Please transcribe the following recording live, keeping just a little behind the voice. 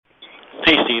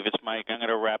Hey, Steve, it's Mike. I'm going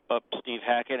to wrap up Steve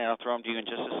Hackett, and I'll throw him to you in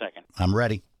just a second. I'm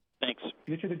ready. Thanks.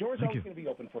 Future, the door's always going to be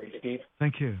open for you, Steve.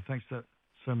 Thank you. Thanks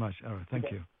so much, Ara. Thank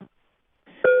you.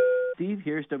 Steve,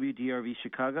 here's WDRV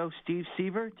Chicago. Steve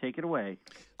Seaver, take it away.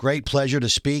 Great pleasure to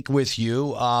speak with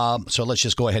you. So let's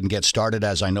just go ahead and get started,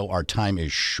 as I know our time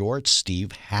is short.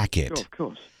 Steve Hackett. Sure, of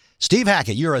course. Steve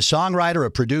Hackett, you're a songwriter,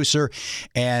 a producer,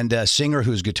 and a singer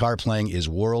whose guitar playing is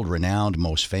world-renowned,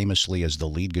 most famously as the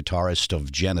lead guitarist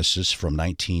of Genesis from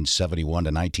 1971 to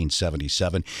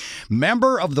 1977.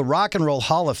 Member of the Rock and Roll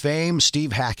Hall of Fame,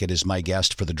 Steve Hackett is my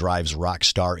guest for the Drive's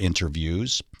Rockstar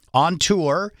interviews. On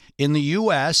tour in the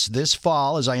U.S. this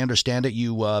fall, as I understand it,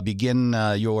 you begin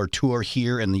your tour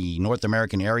here in the North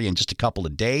American area in just a couple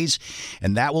of days,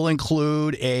 and that will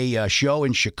include a show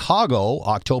in Chicago,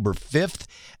 October 5th,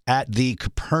 at the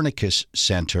Copernicus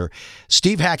Center.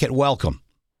 Steve Hackett, welcome.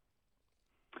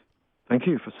 Thank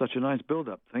you for such a nice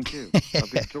build-up. Thank you.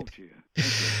 Lovely to talk to you.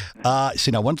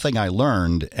 See, now, one thing I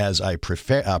learned as I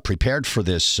prepared for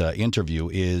this interview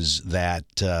is that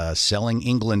Selling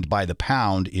England by the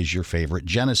Pound is your favorite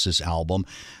Genesis album.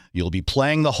 You'll be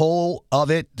playing the whole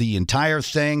of it, the entire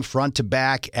thing, front to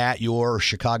back, at your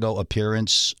Chicago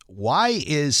appearance. Why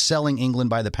is Selling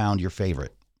England by the Pound your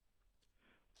favorite?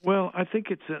 Well, I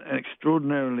think it's an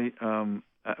extraordinarily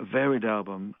varied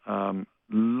album.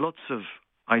 Lots of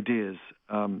ideas,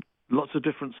 lots of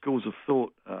different schools of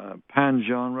thought,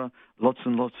 pan-genre, lots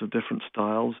and lots of different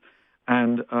styles.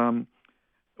 And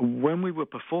when we were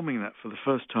performing that for the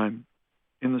first time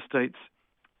in the States,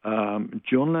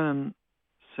 John Lennon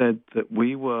said that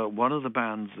we were one of the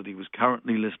bands that he was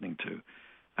currently listening to.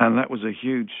 And that was a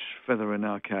huge feather in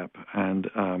our cap.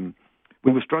 And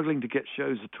we were struggling to get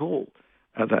shows at all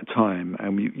at that time,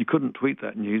 and you couldn't tweet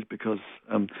that news because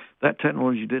that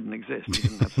technology didn't exist. You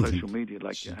didn't have social media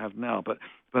like you have now.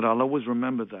 But I'll always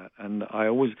remember that, and I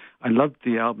loved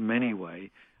the album anyway,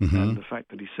 and the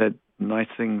fact that he said nice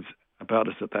things about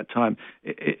us at that time.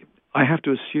 I have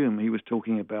to assume he was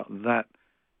talking about that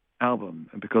album,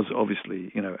 because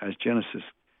obviously, as Genesis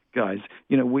guys,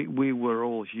 we were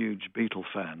all huge Beatle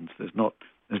fans. There's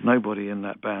nobody in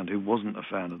that band who wasn't a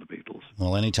fan of the Beatles.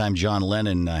 Well, anytime John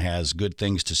Lennon has good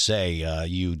things to say,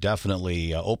 you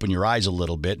definitely open your eyes a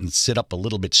little bit and sit up a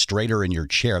little bit straighter in your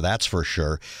chair, that's for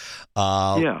sure.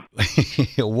 Yeah.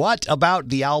 What about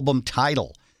the album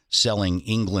title, Selling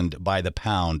England by the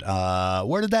Pound?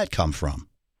 Where did that come from?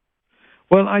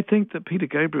 Well, I think that Peter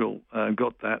Gabriel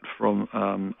got that from,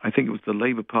 I think it was the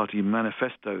Labour Party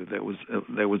manifesto. There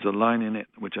was a line in it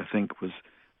which I think was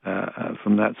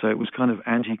from that, so it was kind of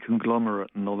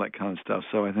anti-conglomerate and all that kind of stuff.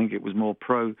 So I think it was more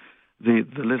pro the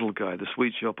little guy, the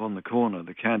sweet shop on the corner,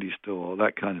 the candy store,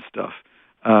 that kind of stuff.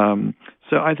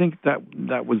 So I think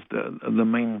that was the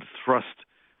main thrust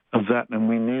of that, and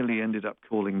we nearly ended up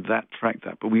calling that track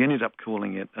that, but we ended up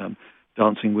calling it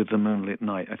Dancing with the Moonlit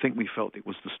Night. I think we felt it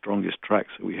was the strongest track,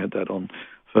 so we had that on.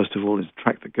 First of all, it's a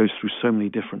track that goes through so many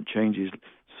different changes,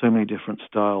 so many different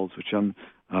styles, which I'm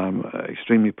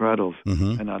extremely proud of,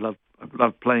 and I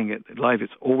love playing it live.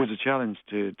 It's always a challenge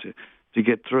to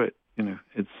get through it,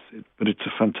 but it's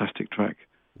a fantastic track.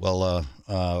 Well,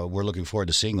 we're looking forward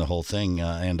to seeing the whole thing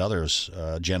and others,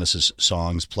 Genesis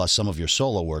songs, plus some of your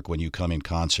solo work when you come in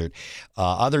concert.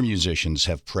 Other musicians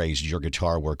have praised your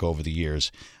guitar work over the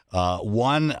years.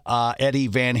 One, Eddie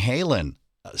Van Halen,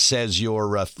 says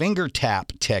your finger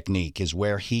tap technique is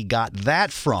where he got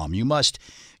that from. You must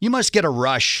get a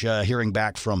rush hearing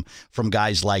back from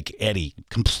guys like Eddie.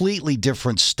 Completely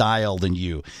different style than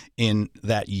you, in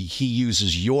that he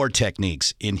uses your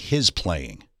techniques in his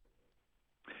playing.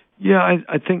 Yeah,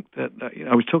 I think that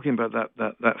I was talking about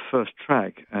that first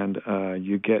track, and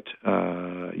you get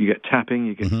tapping,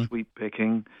 you get sweep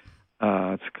picking.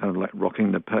 It's kind of like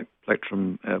rocking the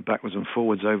plectrum backwards and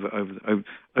forwards over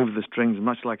the strings,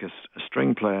 much like a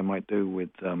string player might do with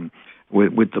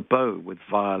the bow, with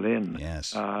violin.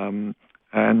 Yes. And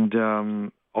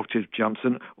octave jumps,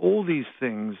 and all these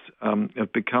things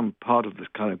have become part of this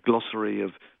kind of glossary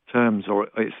of terms, or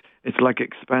it's like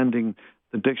expanding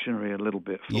the dictionary a little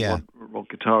bit for what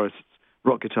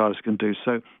rock guitarists can do.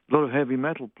 So a lot of heavy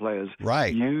metal players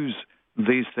use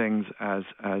these things as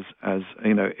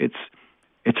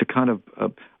it's a kind of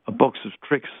a box of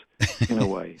tricks in a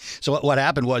way. So what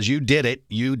happened was you did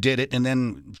it, and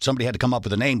then somebody had to come up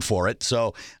with a name for it.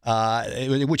 So,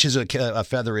 which is a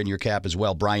feather in your cap as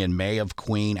well. Brian May of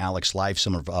Queen, Alex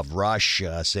Lifeson of Rush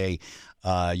say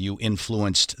you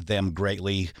influenced them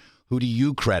greatly. Who do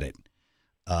you credit,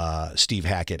 Steve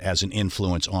Hackett, as an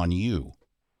influence on you?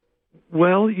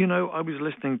 Well, I was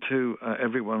listening to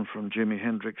everyone from Jimi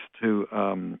Hendrix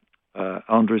to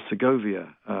Andres Segovia.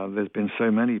 There's been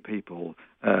so many people,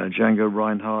 Django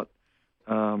Reinhardt,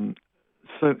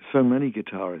 so many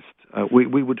guitarists.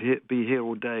 We would be here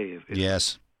all day if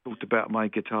Yes. talked about my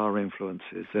guitar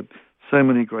influences. There are so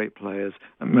many great players.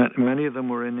 Many of them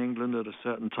were in England at a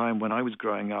certain time when I was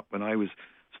growing up, when I was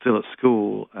still at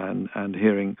school, and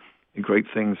hearing great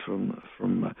things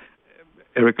from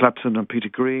Eric Clapton and Peter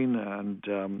Green, and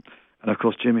of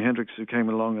course Jimi Hendrix, who came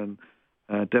along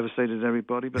and devastated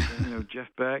everybody. But then, Jeff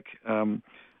Beck.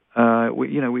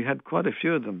 We had quite a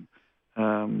few of them.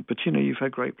 But you've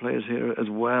had great players here as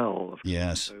well.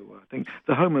 Yes. So I think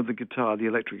the home of the guitar, the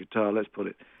electric guitar, let's put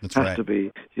it, That's has right. to be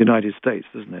the United States,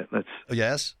 doesn't it?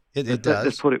 Yes, it does.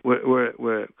 Let's put it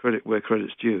where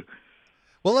credit's due.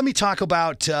 Well, let me talk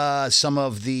about some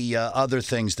of the other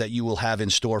things that you will have in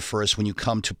store for us when you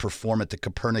come to perform at the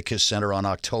Copernicus Center on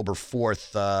October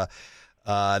 4th.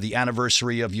 The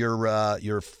anniversary of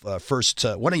your first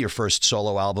one of your first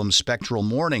solo albums, Spectral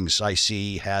Mornings, I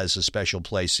see has a special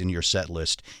place in your set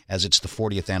list as it's the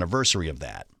 40th anniversary of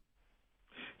that.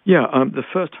 Yeah, the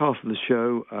first half of the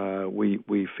show,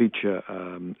 we feature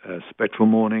Spectral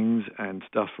Mornings and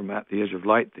stuff from At the Edge of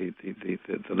Light, the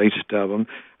latest album.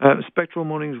 Spectral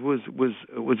Mornings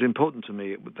was important to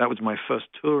me. That was my first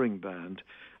touring band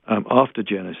after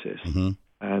Genesis,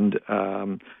 and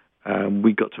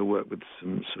we got to work with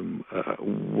some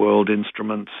world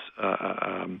instruments,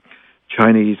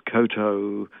 Chinese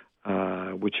koto,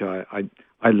 which I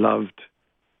loved.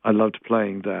 I loved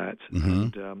playing that,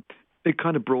 and it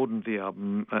kind of broadened the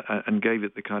album and gave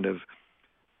it the kind of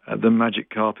the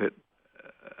magic carpet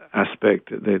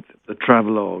aspect, the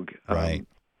travelogue, Right.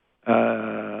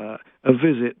 A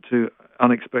visit to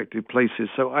unexpected places.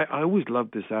 So I always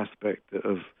loved this aspect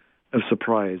of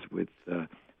surprise with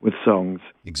songs.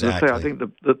 Exactly. I think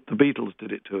the Beatles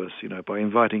did it to us, by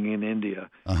inviting in India,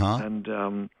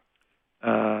 and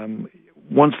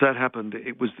once that happened,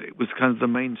 it was kind of the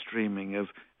mainstreaming of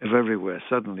everywhere.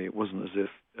 Suddenly, it wasn't as if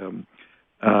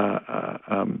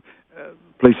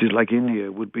places like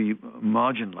India would be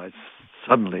marginalized.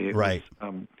 Suddenly, it Right.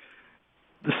 was,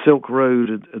 the Silk Road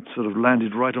had sort of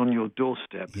landed right on your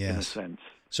doorstep, in a Yes. sense.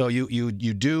 So you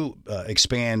do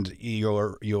expand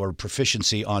your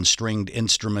proficiency on stringed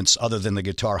instruments other than the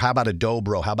guitar. How about a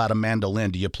dobro? How about a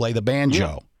mandolin? Do you play the banjo?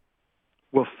 Yeah.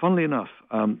 Well, funnily enough,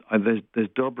 there's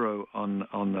dobro on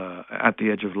At the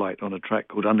Edge of Light on a track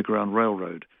called Underground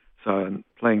Railroad. So I'm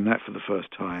playing that for the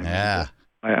first time. Yeah.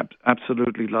 I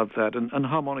absolutely love that. And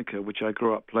harmonica, which I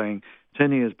grew up playing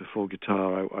 10 years before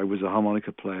guitar. I was a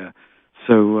harmonica player.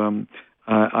 So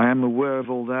I am aware of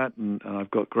all that, and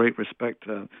I've got great respect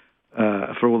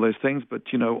for all those things. But,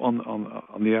 on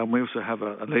the album, we also have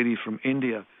a lady from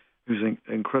India who's an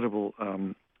incredible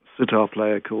sitar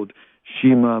player called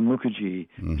Shima Mukherjee.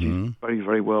 She's very,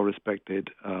 very well respected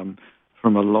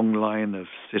from a long line of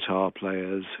sitar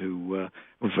players who were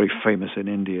very famous in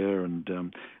India,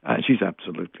 and she's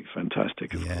absolutely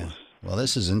fantastic, of course. Well,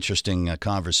 this is interesting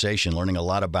conversation, learning a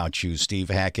lot about you, Steve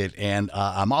Hackett, and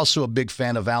I'm also a big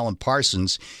fan of Alan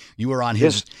Parsons. You're on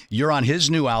his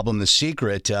new album, The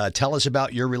Secret. Tell us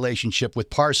about your relationship with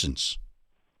Parsons.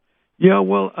 Yeah,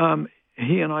 well,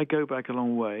 he and I go back a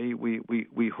long way.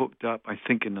 We hooked up, I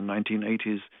think, in the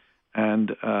 1980s,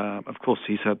 and of course,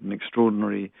 he's had an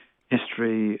extraordinary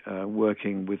history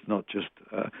working with not just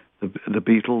the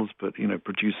Beatles, but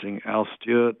producing Al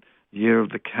Stewart, Year of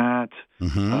the Cat.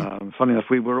 Funny enough,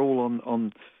 we were all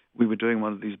we were doing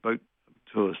one of these boat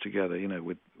tours together,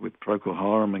 with Procol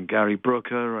Harum and Gary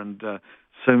Brooker and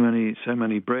so many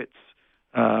Brits.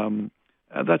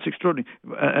 That's extraordinary.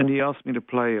 And he asked me to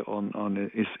play on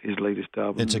his latest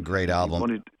album. It's a great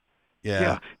album.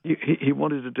 He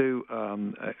wanted to do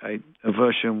a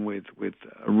version with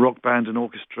a rock band and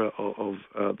orchestra of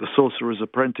The Sorcerer's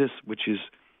Apprentice, which is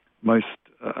most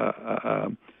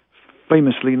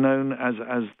famously known as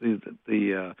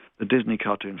the Disney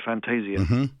cartoon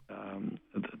Fantasia,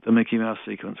 the Mickey Mouse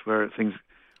sequence where things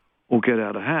all get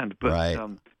out of hand. But right.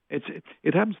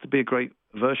 It happens to be a great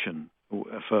version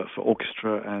for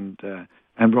orchestra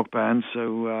and rock band.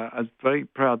 So I was very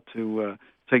proud to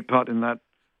take part in that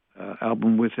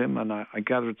album with him, and I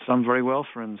gathered some very well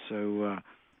for him. So.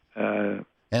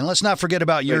 And let's not forget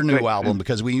about your new album,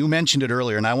 because you mentioned it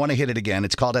earlier, and I want to hit it again.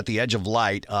 It's called At the Edge of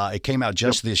Light. It came out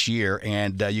just this year,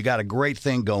 and you got a great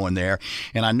thing going there.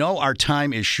 And I know our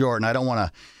time is short, and I don't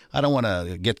want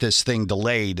to get this thing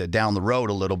delayed down the road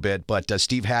a little bit, but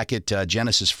Steve Hackett,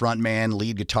 Genesis frontman,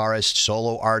 lead guitarist,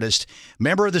 solo artist,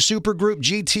 member of the supergroup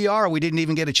GTR. We didn't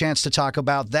even get a chance to talk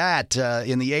about that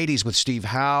in the 80s with Steve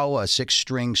Howe, a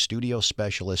 6-string studio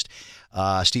specialist.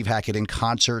 Steve Hackett in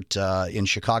concert in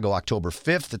Chicago October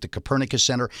 5th at the Copernicus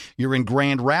Center. You're in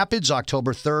Grand Rapids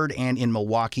October 3rd and in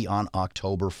Milwaukee on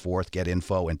October 4th. Get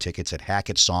info and tickets at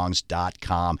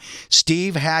hackettsongs.com.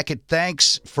 Steve Hackett,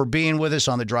 thanks for being with us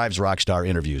on the Drives Rockstar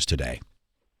interviews today.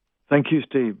 Thank you,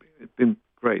 Steve. It's been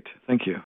great. Thank you.